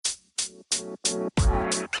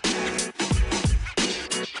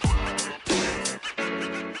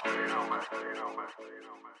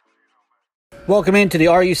Welcome into the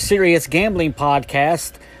Are You Serious Gambling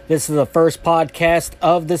Podcast. This is the first podcast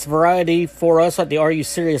of this variety for us at the Are You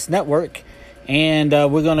Serious Network. And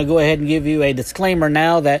we're going to go ahead and give you a disclaimer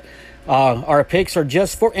now that our picks are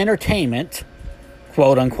just for entertainment,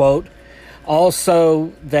 quote unquote.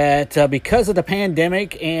 Also, that because of the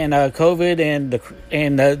pandemic and COVID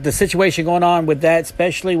and the situation going on with that,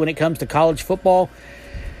 especially when it comes to college football,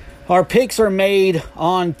 our picks are made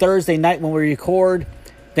on Thursday night when we record.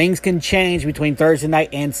 Things can change between Thursday night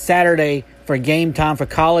and Saturday for game time for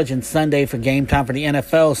college and Sunday for game time for the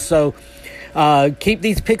NFL. So keep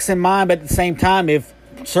these picks in mind, but at the same time, if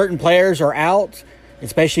certain players are out,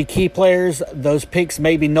 especially key players, those picks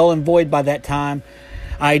may be null and void by that time.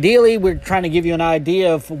 Ideally, we're trying to give you an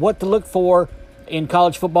idea of what to look for in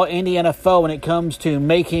college football and the NFL when it comes to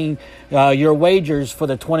making your wagers for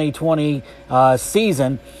the 2020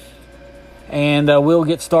 season. And we'll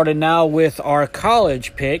get started now with our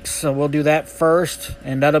college picks. So we'll do that first,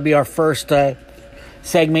 and that'll be our first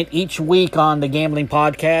segment each week on the Gambling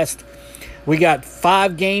Podcast. We got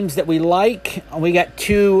 5 games that we like. We got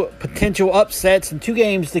 2 potential upsets and 2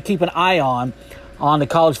 games to keep an eye on the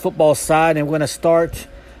college football side. And we're going to start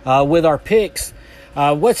with our picks.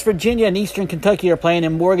 West Virginia and Eastern Kentucky are playing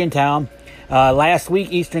in Morgantown. Last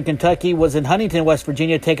week, Eastern Kentucky was in Huntington, West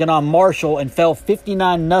Virginia, taking on Marshall and fell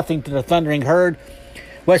 59-0 to the Thundering Herd.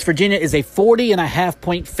 West Virginia is a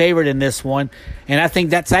 40.5-point favorite in this one, and I think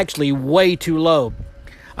that's actually way too low.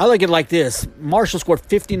 I look at it like this. Marshall scored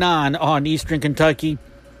 59 on Eastern Kentucky.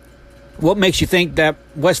 What makes you think that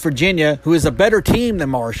West Virginia, who is a better team than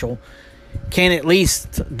Marshall, can at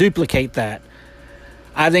least duplicate that?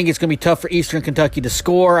 I think it's going to be tough for Eastern Kentucky to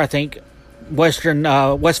score. I think West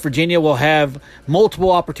Virginia will have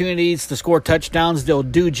multiple opportunities to score touchdowns. They'll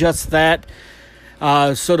do just that.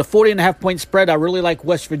 So the 40.5-point spread, I really like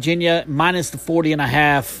West Virginia minus the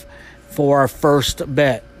 40.5 for our first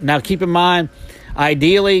bet. Now, keep in mind,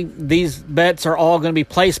 ideally, these bets are all going to be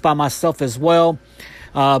placed by myself as well.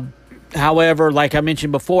 However, like I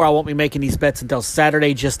mentioned before, I won't be making these bets until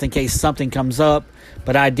Saturday just in case something comes up.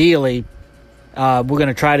 But ideally, we're going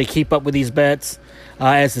to try to keep up with these bets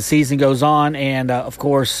as the season goes on, and of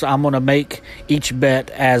course, I'm going to make each bet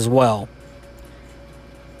as well.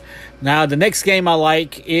 Now, the next game I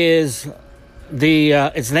like is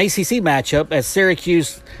it's an ACC matchup as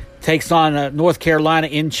Syracuse takes on North Carolina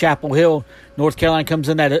in Chapel Hill. North Carolina comes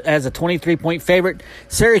in as a 23-point favorite.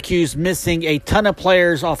 Syracuse missing a ton of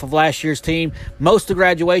players off of last year's team, most of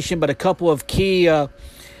graduation, but a couple of key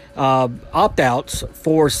opt-outs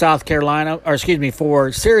for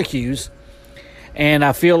for Syracuse. And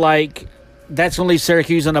I feel like that's going to leave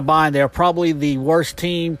Syracuse in a bind. They're probably the worst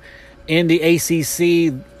team in the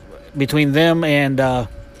ACC between them and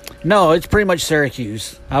no, it's pretty much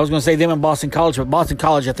Syracuse. I was going to say them and Boston College, but Boston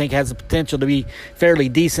College, I think, has the potential to be fairly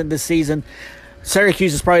decent this season.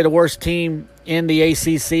 Syracuse is probably the worst team in the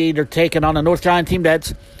ACC. They're taking on a North Carolina team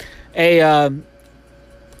that's a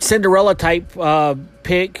Cinderella-type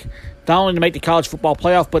pick, not only to make the college football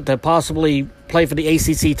playoff, but to possibly play for the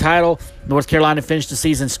ACC title. North Carolina finished the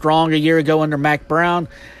season strong a year ago under Mack Brown.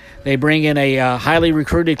 They bring in a highly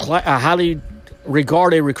regarded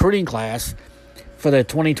recruiting class for the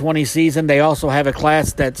 2020 season. They also have a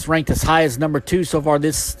class that's ranked as high as number 2 so far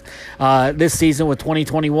this season with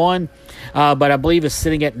 2021. But I believe it's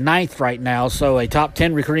sitting at 9th right now, so a top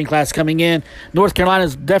 10 recruiting class coming in. North Carolina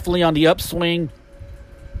is definitely on the upswing.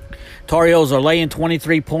 Tar Heels are laying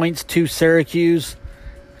 23 points to Syracuse.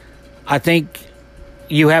 I think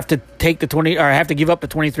you have to take have to give up the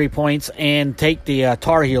 23 points and take the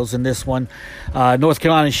Tar Heels in this one. North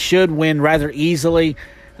Carolina should win rather easily,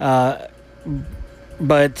 but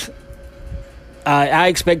I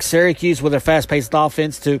expect Syracuse with their fast-paced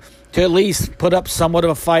offense to at least put up somewhat of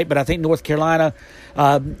a fight. But I think North Carolina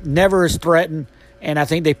never is threatened, and I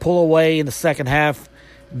think they pull away in the second half.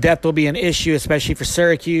 Depth will be an issue, especially for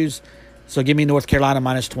Syracuse. So give me North Carolina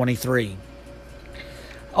minus 23.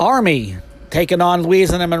 Army taking on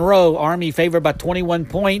Louisiana Monroe. Army favored by 21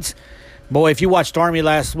 points. Boy, if you watched Army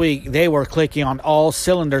last week, they were clicking on all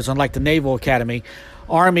cylinders, unlike the Naval Academy.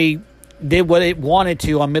 Army did what it wanted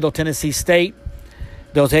to on Middle Tennessee State.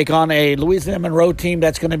 They'll take on a Louisiana Monroe team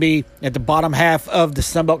that's going to be at the bottom half of the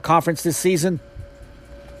Sun Belt Conference this season.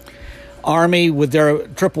 Army, with their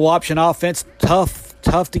triple option offense, tough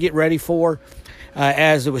to get ready for,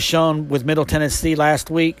 as it was shown with Middle Tennessee last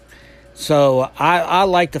week. So I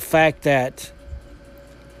like the fact that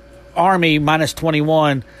Army minus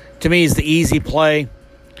 21, to me, is the easy play.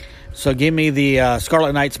 So give me the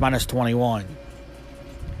Scarlet Knights minus 21.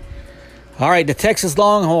 All right, the Texas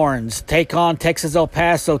Longhorns take on Texas El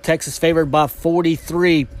Paso. Texas favored by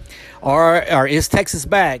 43. Or is Texas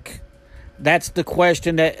back? That's the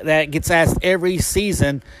question that gets asked every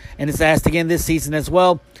season, and it's asked again this season as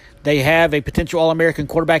well. They have a potential All-American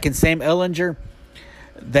quarterback in Sam Ehlinger.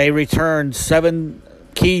 They returned 7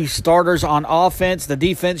 key starters on offense. The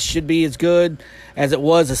defense should be as good as it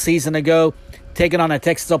was a season ago, taking on a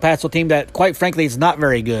Texas El Paso team that, quite frankly, is not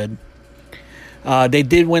very good. They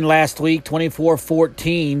did win last week,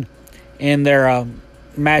 24-14, in their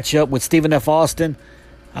matchup with Stephen F. Austin.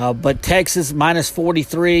 But Texas minus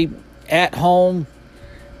 43 at home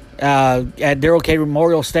at Darrell K.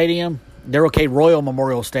 Royal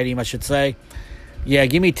Memorial Stadium, I should say. Yeah,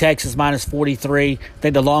 give me Texas minus 43. I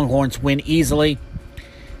think the Longhorns win easily.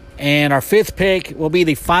 And our fifth pick will be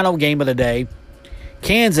the final game of the day.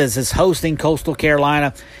 Kansas is hosting Coastal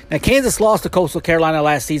Carolina. Now, Kansas lost to Coastal Carolina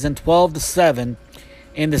last season 12-7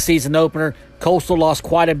 in the season opener. Coastal lost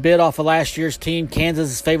quite a bit off of last year's team.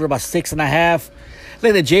 Kansas is favored by 6.5. I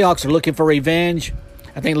think the Jayhawks are looking for revenge.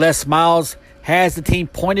 I think Les Miles has the team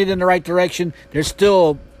pointed in the right direction. They're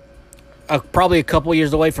still probably a couple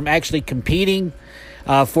years away from actually competing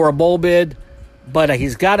for a bowl bid, but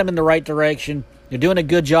he's got them in the right direction. They're doing a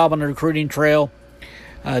good job on the recruiting trail.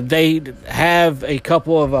 They have a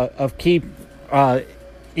couple of key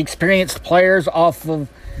experienced players off of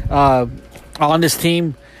on this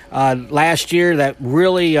team last year that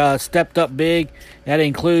really stepped up big. That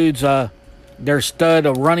includes their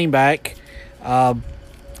stud running back,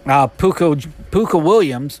 Puka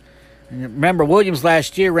Williams. Remember, Williams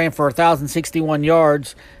last year ran for 1,061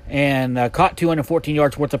 yards and caught 214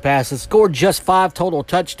 yards worth of passes, scored just 5 total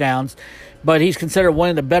touchdowns, but he's considered one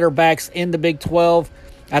of the better backs in the Big 12.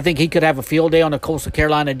 I think he could have a field day on the Coastal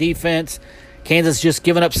Carolina defense. Kansas just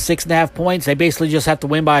giving up 6.5 points. They basically just have to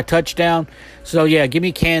win by a touchdown. So, yeah, give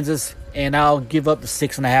me Kansas, and I'll give up the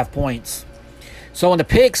 6.5 points. So, in the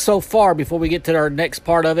picks so far, before we get to our next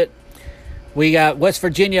part of it, we got West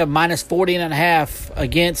Virginia minus 40.5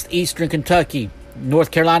 against Eastern Kentucky.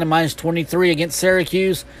 North Carolina minus 23 against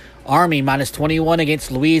Syracuse. Army minus 21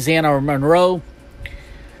 against Louisiana or Monroe.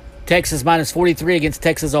 Texas minus 43 against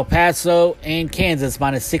Texas El Paso. And Kansas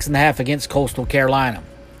minus 6.5 against Coastal Carolina.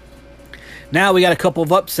 Now we got a couple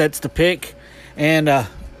of upsets to pick. And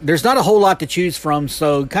there's not a whole lot to choose from,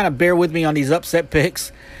 so kind of bear with me on these upset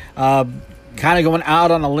picks. Kind of going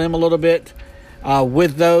out on a limb a little bit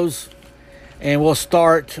with those. And we'll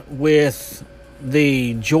start with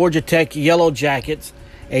the Georgia Tech Yellow Jackets,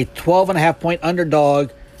 a 12.5-point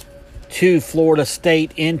underdog to Florida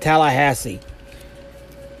State in Tallahassee.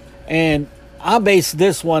 And I base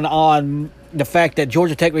this one on the fact that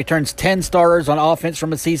Georgia Tech returns 10 starters on offense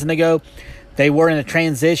from a season ago. They were in a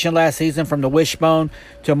transition last season from the wishbone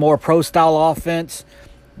to a more pro-style offense.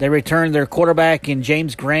 They returned their quarterback in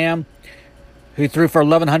James Graham, who threw for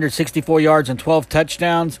 1,164 yards and 12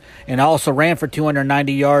 touchdowns, and also ran for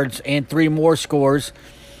 290 yards and 3 more scores.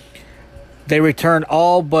 They returned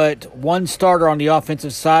all but one starter on the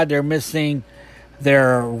offensive side. They're missing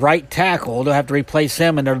their right tackle. They'll have to replace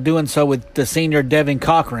him, and they're doing so with the senior Devin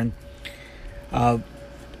Cochran. And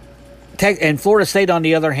Florida State, on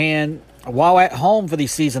the other hand, while at home for the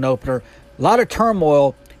season opener, a lot of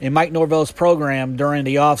turmoil in Mike Norvell's program during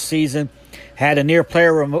the offseason. Had a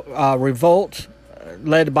near-player revolt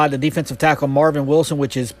led by the defensive tackle Marvin Wilson,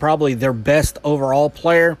 which is probably their best overall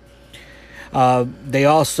player. They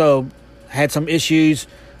also had some issues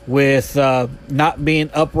with not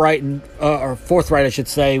being upright or forthright, I should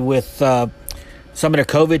say, with some of the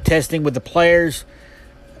COVID testing with the players.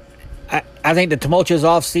 I think the tumultuous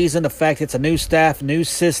offseason, the fact it's a new staff, new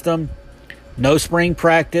system, no spring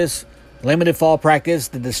practice, limited fall practice,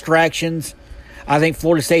 the distractions, I think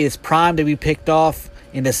Florida State is primed to be picked off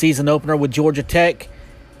in the season opener with Georgia Tech,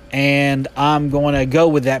 and I'm going to go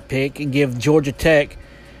with that pick and give Georgia Tech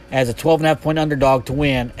as a 12.5-point underdog to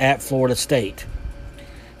win at Florida State.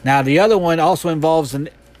 Now, the other one also involves an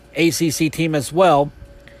ACC team as well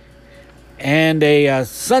and a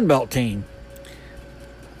Sun Belt team.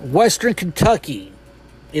 Western Kentucky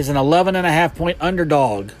is an 11.5-point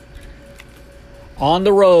underdog on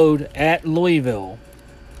the road at Louisville.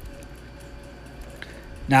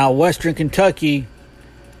 Now, Western Kentucky,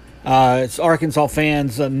 it's Arkansas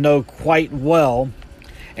fans know quite well.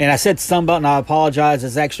 And I said Sun Belt, and I apologize.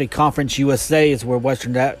 It's actually Conference USA is where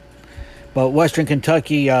Western at. But Western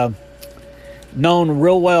Kentucky, known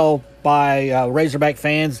real well by Razorback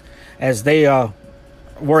fans as they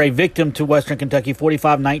were a victim to Western Kentucky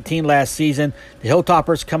 45-19 last season. The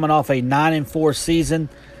Hilltoppers coming off a 9-4 season.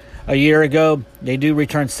 a year ago. They do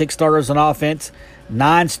return 6 starters on offense,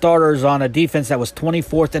 9 starters on a defense that was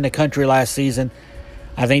 24th in the country last season.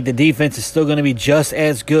 I think the defense is still going to be just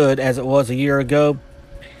as good as it was a year ago.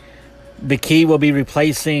 The key will be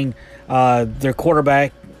replacing their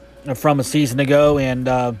quarterback from a season ago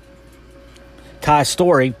and Ty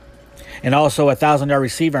Story, and also a 1,000-yard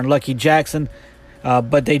receiver and Lucky Jackson.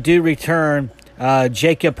 But they do return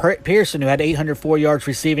Jacob Pearson, who had 804 yards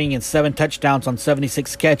receiving and 7 touchdowns on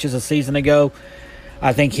 76 catches a season ago.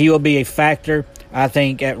 I think he will be a factor. I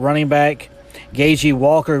think at running back, Gagey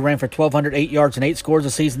Walker, who ran for 1,208 yards and 8 scores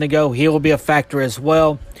a season ago, he will be a factor as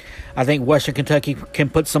well. I think Western Kentucky can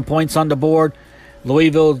put some points on the board.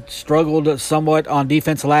 Louisville struggled somewhat on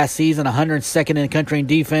defense last season, 102nd in the country in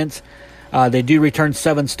defense. They do return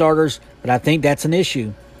 7 starters, but I think that's an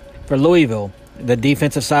issue for Louisville, the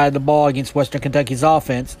defensive side of the ball against Western Kentucky's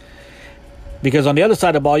offense. Because on the other side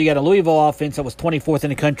of the ball, you got a Louisville offense that was 24th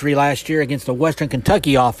in the country last year against a Western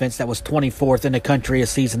Kentucky offense that was 24th in the country a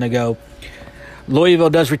season ago.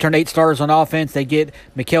 Louisville does return 8 starters on offense. They get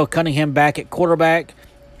Mikael Cunningham back at quarterback,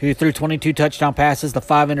 who threw 22 touchdown passes to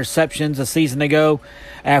 5 interceptions a season ago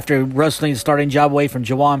after wrestling the starting job away from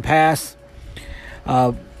Jawan Pass.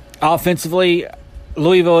 Offensively,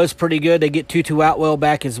 Louisville is pretty good. They get Tutu Atwell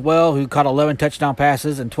back as well, who caught 11 touchdown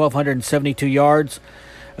passes and 1,272 yards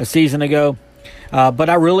a season ago. But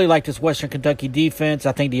I really like this Western Kentucky defense.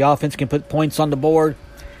 I think the offense can put points on the board.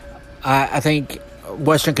 I think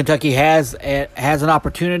Western Kentucky has an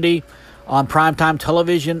opportunity on primetime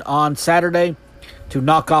television on Saturday to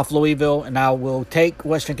knock off Louisville, and I will take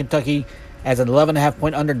Western Kentucky as an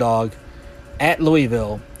 11.5-point underdog at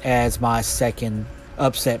Louisville as my second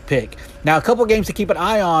upset pick. Now, a couple games to keep an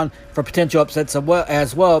eye on for potential upsets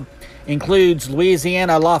as well includes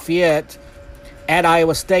Louisiana Lafayette at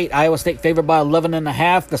Iowa State. Iowa State favored by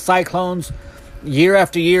 11.5. The Cyclones, year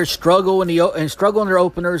after year, struggle in their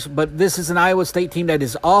openers, but this is an Iowa State team that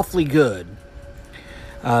is awfully good.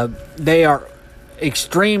 They are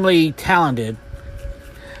extremely talented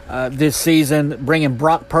this season, bringing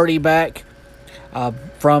Brock Purdy back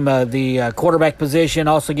from the quarterback position,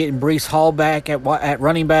 also getting Breece Hall back at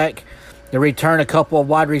running back. They return a couple of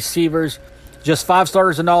wide receivers, just 5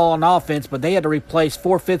 starters in all on offense, but they had to replace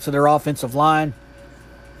 4/5 of their offensive line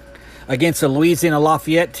against a Louisiana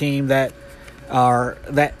Lafayette team that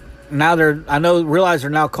now realize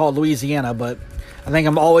they're now called Louisiana, but I think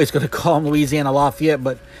I'm always going to call them Louisiana Lafayette.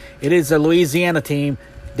 But it is a Louisiana team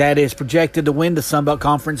that is projected to win the Sun Belt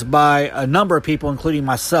Conference by a number of people, including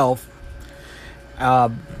myself.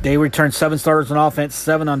 They returned 7 starters on offense,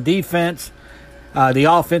 7 on defense. The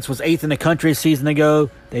offense was 8th in the country a season ago.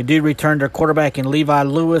 They did return their quarterback in Levi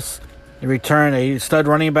Lewis. They returned a stud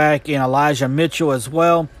running back in Elijah Mitchell as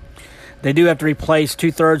well. They do have to replace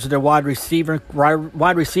 2/3 of their wide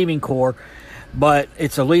receiving core, but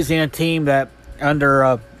it's a Louisiana team that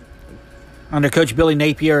under Coach Billy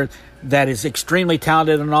Napier that is extremely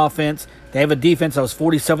talented on offense. They have a defense that was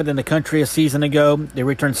 47th in the country a season ago. They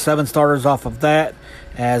returned 7 starters off of that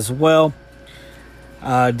as well.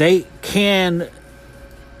 They can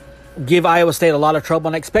give Iowa State a lot of trouble,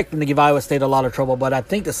 and I expect them to give Iowa State a lot of trouble, but I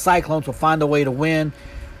think the Cyclones will find a way to win.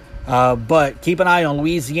 But keep an eye on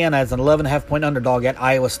Louisiana as an 11.5-point underdog at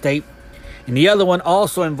Iowa State. And the other one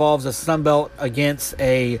also involves a Sun Belt against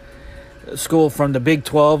a school from the Big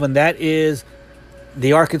 12, and that is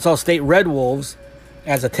the Arkansas State Red Wolves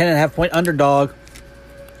as a 10.5-point underdog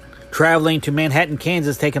traveling to Manhattan,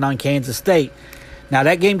 Kansas, taking on Kansas State. Now,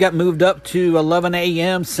 that game got moved up to 11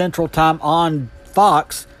 a.m. Central Time on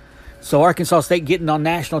Fox, so Arkansas State getting on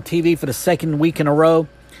national TV for the second week in a row.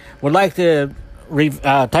 Would like to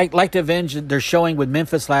avenge their showing with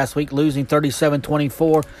Memphis last week, losing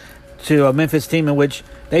 37-24 to a Memphis team in which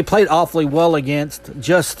they played awfully well against,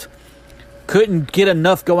 just couldn't get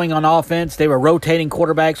enough going on offense. They were rotating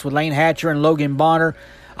quarterbacks with Lane Hatcher and Logan Bonner.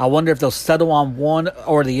 I wonder if they'll settle on one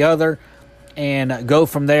or the other and go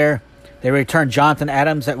from there. They return Jonathan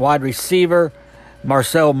Adams at wide receiver,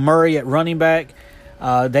 Marcel Murray at running back.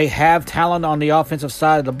 They have talent on the offensive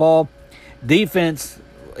side of the ball. Defense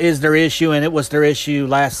is their issue, and it was their issue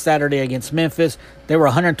last Saturday against Memphis. They were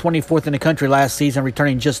 124th in the country last season,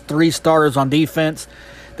 returning just 3 starters on defense.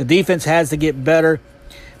 The defense has to get better,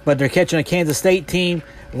 but they're catching a Kansas State team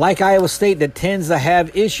like Iowa State that tends to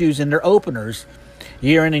have issues in their openers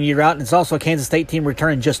year in and year out. And it's also a Kansas State team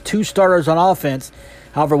returning just 2 starters on offense.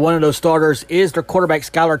 However, one of those starters is their quarterback,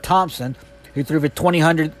 Skylar Thompson, who threw for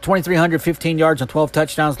 2,315 yards and 12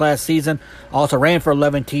 touchdowns last season. Also ran for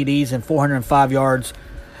 11 TDs and 405 yards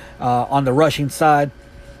on the rushing side.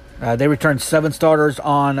 They returned 7 starters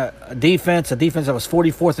on defense, a defense that was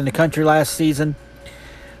 44th in the country last season.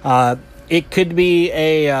 It could be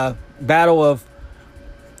a battle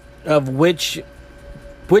of which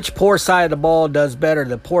poor side of the ball does better,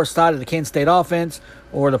 the poor side of the Kansas State offense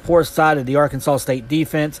or the poor side of the Arkansas State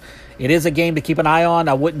defense. It is a game to keep an eye on.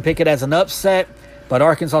 I wouldn't pick it as an upset, but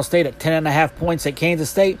Arkansas State at 10.5 points at Kansas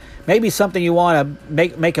State, maybe something you want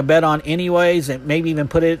to make a bet on anyways, and maybe even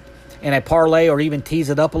put it in a parlay or even tease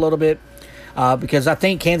it up a little bit, because I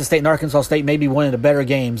think Kansas State and Arkansas State may be one of the better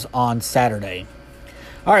games on Saturday.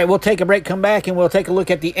 All right, we'll take a break, come back, and we'll take a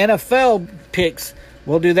look at the NFL picks.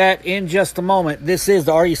 We'll do that in just a moment. This is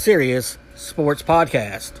the Are You Serious Sports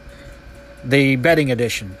Podcast, the betting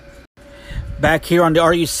edition. Back here on the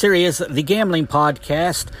Are You Serious, the gambling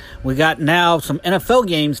podcast. We got now some NFL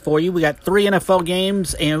games for you. We got 3 NFL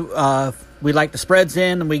games, and we like the spreads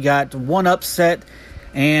in. We got 1 upset,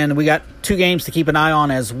 and we got 2 games to keep an eye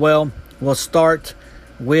on as well. We'll start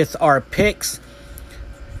with our picks.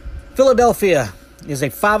 Philadelphia is a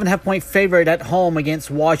 5.5-point favorite at home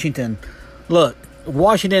against Washington. Look,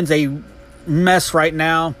 Washington's a mess right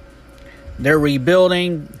now. They're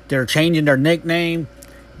rebuilding. They're changing their nickname.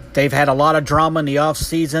 They've had a lot of drama in the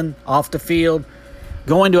offseason, off the field.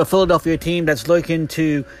 Going to a Philadelphia team that's looking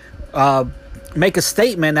to make a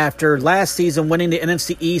statement after last season winning the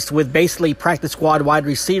NFC East with basically practice squad wide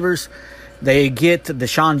receivers. They get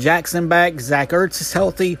Deshaun Jackson back. Zach Ertz is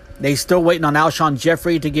healthy. They still waiting on Alshon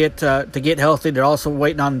Jeffrey to get healthy. They're also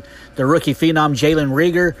waiting on the rookie phenom Jalen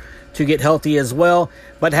Reagor to get healthy as well.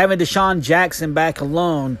 But having Deshaun Jackson back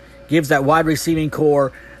alone gives that wide receiving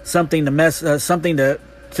core something to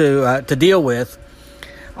deal with.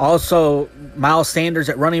 Also, Miles Sanders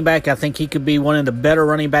at running back. I think he could be one of the better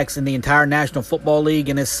running backs in the entire National Football League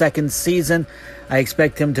in his second season. I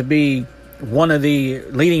expect him to be one of the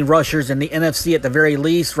leading rushers in the NFC at the very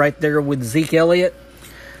least, right there with Zeke Elliott.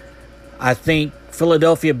 I think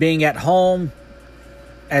Philadelphia being at home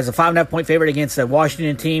as a 5.5-point favorite against a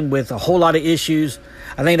Washington team with a whole lot of issues,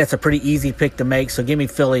 I think that's a pretty easy pick to make. So give me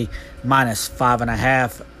Philly minus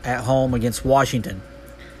 5.5 at home against Washington.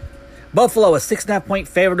 Buffalo, a 6.5-point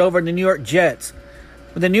favorite over the New York Jets.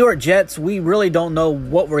 With the New York Jets, we really don't know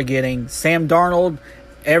what we're getting. Sam Darnold,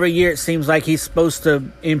 every year it seems like he's supposed to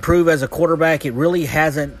improve as a quarterback. It really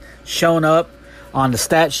hasn't shown up on the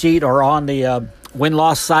stat sheet or on the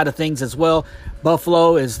win-loss side of things as well.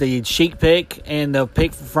 Buffalo is the chic pick and the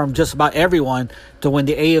pick from just about everyone to win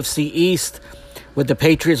the AFC East, with the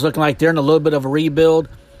Patriots looking like they're in a little bit of a rebuild.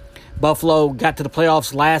 Buffalo got to the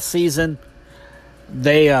playoffs last season.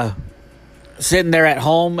 They sitting there at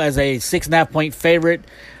home as a 6.5-point favorite.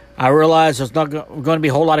 I realize there's not going to be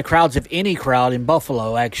a whole lot of crowds, if any crowd, in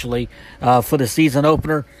Buffalo, actually, for the season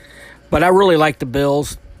opener. But I really like the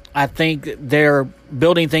Bills. I think they're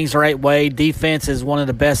building things the right way. Defense is one of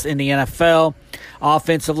the best in the NFL.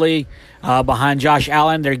 Offensively, behind Josh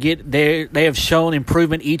Allen, they have shown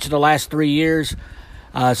improvement each of the last 3 years.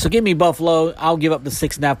 So give me Buffalo. I'll give up the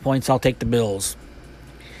 6.5 points. I'll take the Bills.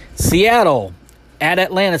 Seattle at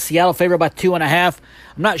Atlanta. Seattle favored by 2.5.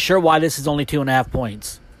 I'm not sure why this is only 2.5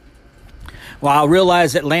 points. Well, I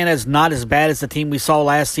realize Atlanta is not as bad as the team we saw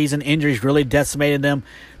last season. Injuries really decimated them.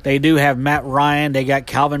 They do have Matt Ryan. They got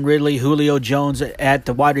Calvin Ridley, Julio Jones at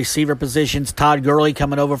the wide receiver positions. Todd Gurley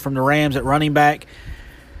coming over from the Rams at running back.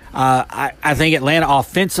 I think Atlanta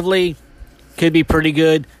offensively could be pretty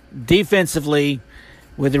good. Defensively,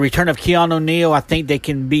 with the return of Keanu O'Neal, I think they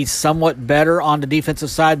can be somewhat better on the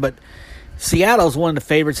defensive side. But Seattle is one of the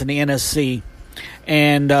favorites in the NFC.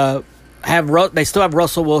 And they still have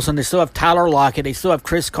Russell Wilson. They still have Tyler Lockett. They still have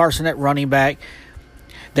Chris Carson at running back.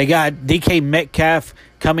 They got DK Metcalf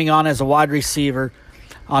coming on as a wide receiver.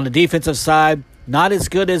 On the defensive side, not as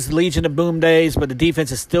good as Legion of Boom days, but the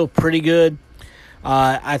defense is still pretty good.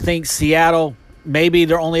 I think Seattle, maybe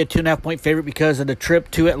they're only a 2.5-point favorite because of the trip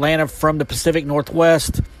to Atlanta from the Pacific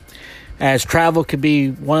Northwest, as travel could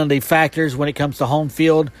be one of the factors when it comes to home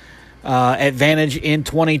field advantage in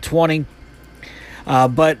 2020.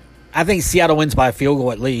 But I think Seattle wins by a field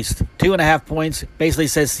goal at least. 2.5 points basically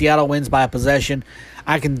says Seattle wins by a possession.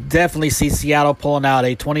 I can definitely see Seattle pulling out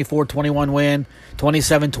a 24-21 win,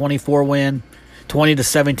 27-24 win,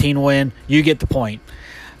 20-17 win. You get the point.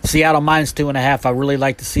 Seattle minus 2.5. I really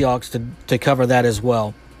like the Seahawks to cover that as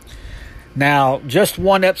well. Now, just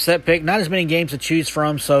one upset pick. Not as many games to choose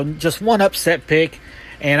from, so just one upset pick.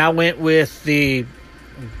 And I went with the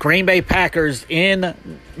Green Bay Packers in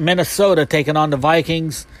Minnesota taking on the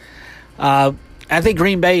Vikings. I think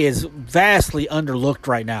Green Bay is vastly underlooked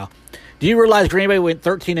right now. Do you realize Green Bay went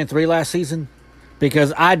 13-3 last season?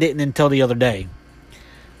 Because I didn't until the other day.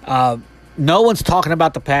 No one's talking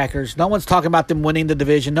about the Packers. No one's talking about them winning the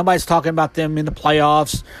division. Nobody's talking about them in the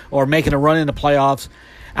playoffs or making a run in the playoffs.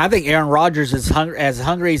 I think Aaron Rodgers is as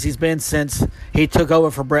hungry as he's been since he took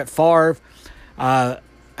over for Brett Favre.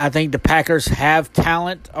 I think the Packers have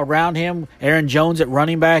talent around him. Aaron Jones at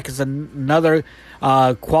running back is another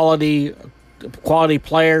quality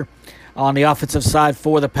player on the offensive side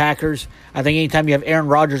for the Packers. I think anytime you have Aaron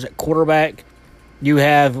Rodgers at quarterback, you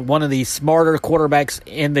have one of the smarter quarterbacks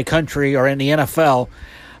in the country or in the NFL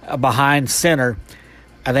behind center.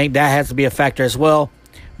 I think that has to be a factor as well.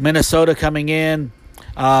 Minnesota coming in.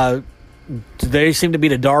 They seem to be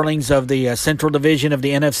the darlings of the Central Division of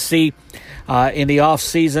the NFC in the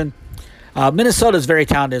offseason. Minnesota is very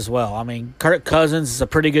talented as well. I mean, Kirk Cousins is a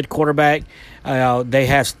pretty good quarterback. They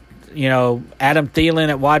have, Adam Thielen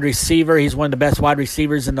at wide receiver. He's one of the best wide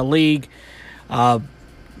receivers in the league.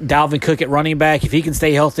 Dalvin Cook at running back. If he can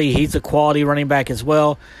stay healthy, he's a quality running back as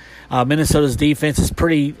well. Minnesota's defense is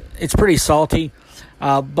pretty salty.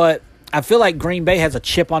 But I feel like Green Bay has a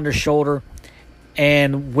chip on their shoulder.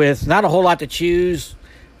 And with not a whole lot to choose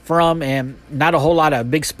from and not a whole lot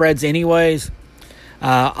of big spreads anyways,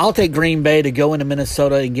 I'll take Green Bay to go into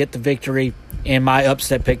Minnesota and get the victory in my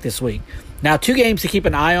upset pick this week. Now, 2 games to keep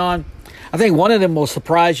an eye on. I think one of them will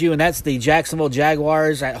surprise you, and that's the Jacksonville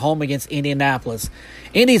Jaguars at home against Indianapolis.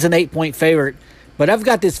 Indy's an 8-point favorite, but I've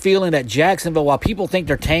got this feeling that Jacksonville, while people think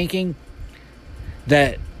they're tanking,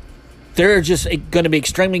 that they're just going to be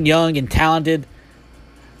extremely young and talented,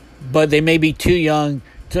 but they may be too young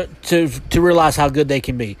to realize how good they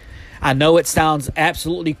can be. I know it sounds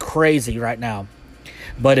absolutely crazy right now,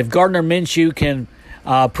 but if Gardner Minshew can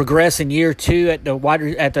progress in year 2 at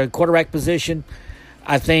the quarterback position,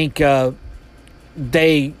 I think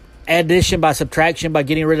they addition by subtraction by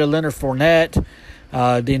getting rid of Leonard Fournette.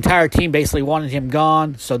 The entire team basically wanted him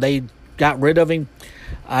gone, so they got rid of him.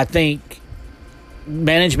 I think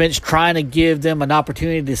management's trying to give them an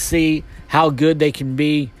opportunity to see how good they can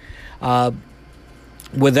be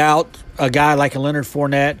without a guy like a Leonard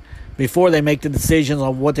Fournette before they make the decisions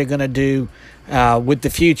on what they're going to do with the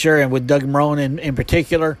future and with Doug Marrone in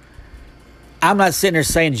particular. I'm not sitting there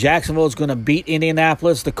saying Jacksonville is going to beat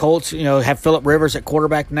Indianapolis. The Colts, have Phillip Rivers at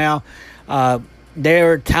quarterback now.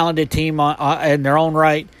 They're a talented team in their own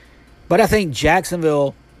right. But I think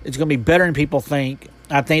Jacksonville is going to be better than people think.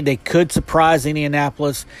 I think they could surprise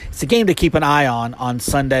Indianapolis. It's a game to keep an eye on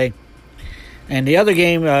Sunday. And the other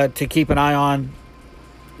game to keep an eye on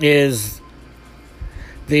is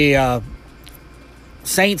the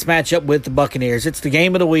Saints matchup with the Buccaneers. It's the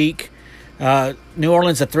game of the week. New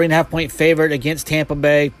Orleans a 3.5-point favorite against Tampa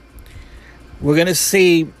Bay. We're going to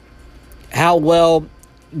see how well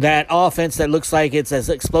that offense that looks like it's as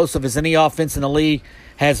explosive as any offense in the league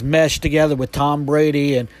has meshed together with Tom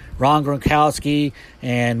Brady and Ron Gronkowski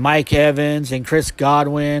and Mike Evans and Chris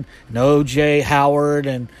Godwin and O.J. Howard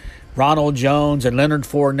and Ronald Jones and Leonard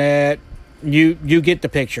Fournette. You get the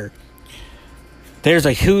picture. There's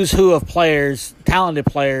a who's who of players, talented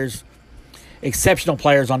players, exceptional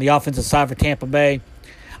players on the offensive side for Tampa Bay.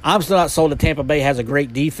 I'm still not sold that Tampa Bay has a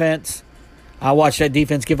great defense. I watched that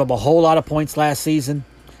defense give up a whole lot of points last season.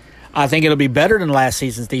 I think it'll be better than last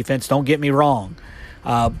season's defense, don't get me wrong.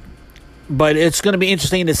 But it's going to be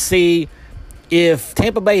interesting to see if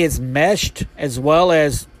Tampa Bay is meshed as well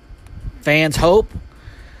as fans hope,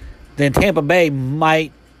 then Tampa Bay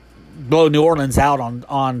might blow New Orleans out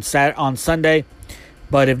on Sunday.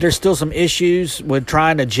 But if there's still some issues with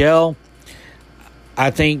trying to gel,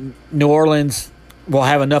 I think New Orleans will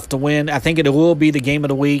have enough to win. I think it will be the game of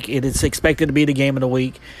the week. It is expected to be the game of the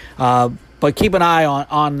week. But keep an eye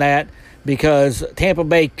on that, because Tampa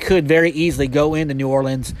Bay could very easily go into New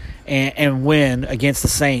Orleans and win against the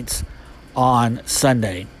Saints on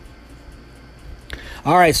Sunday.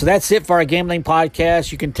 All right, so that's it for our gambling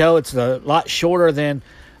podcast. You can tell it's a lot shorter than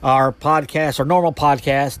our podcast, our normal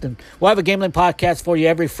podcast. And we'll have a gambling podcast for you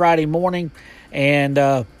every Friday morning.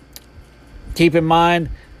 And keep in mind,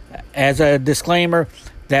 as a disclaimer,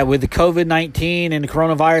 that with the COVID-19 and the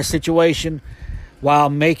coronavirus situation, while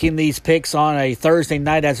making these picks on a Thursday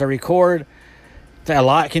night as I record, a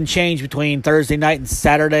lot can change between Thursday night and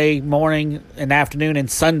Saturday morning and afternoon and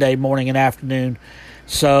Sunday morning and afternoon.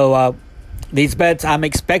 So these bets I'm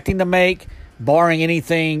expecting to make, barring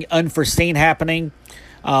anything unforeseen happening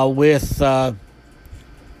with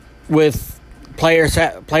players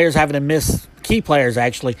having to miss, key players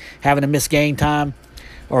actually having to miss game time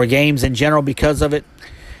or games in general because of it.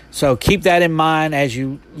 So keep that in mind as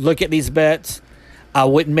you look at these bets. I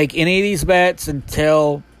wouldn't make any of these bets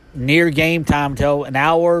until near game time, until an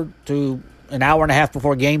hour to an hour and a half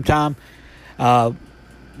before game time,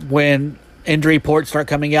 when injury reports start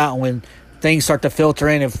coming out and when things start to filter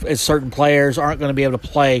in if certain players aren't going to be able to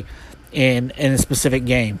play in a specific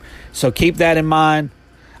game. So keep that in mind.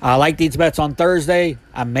 I like these bets on Thursday.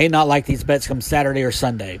 I may not like these bets come Saturday or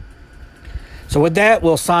Sunday. So with that,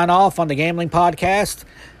 we'll sign off on the Gambling Podcast.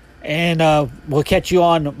 And we'll catch you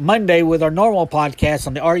on Monday with our normal podcast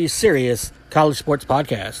on the Are You Serious College Sports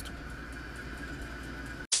Podcast.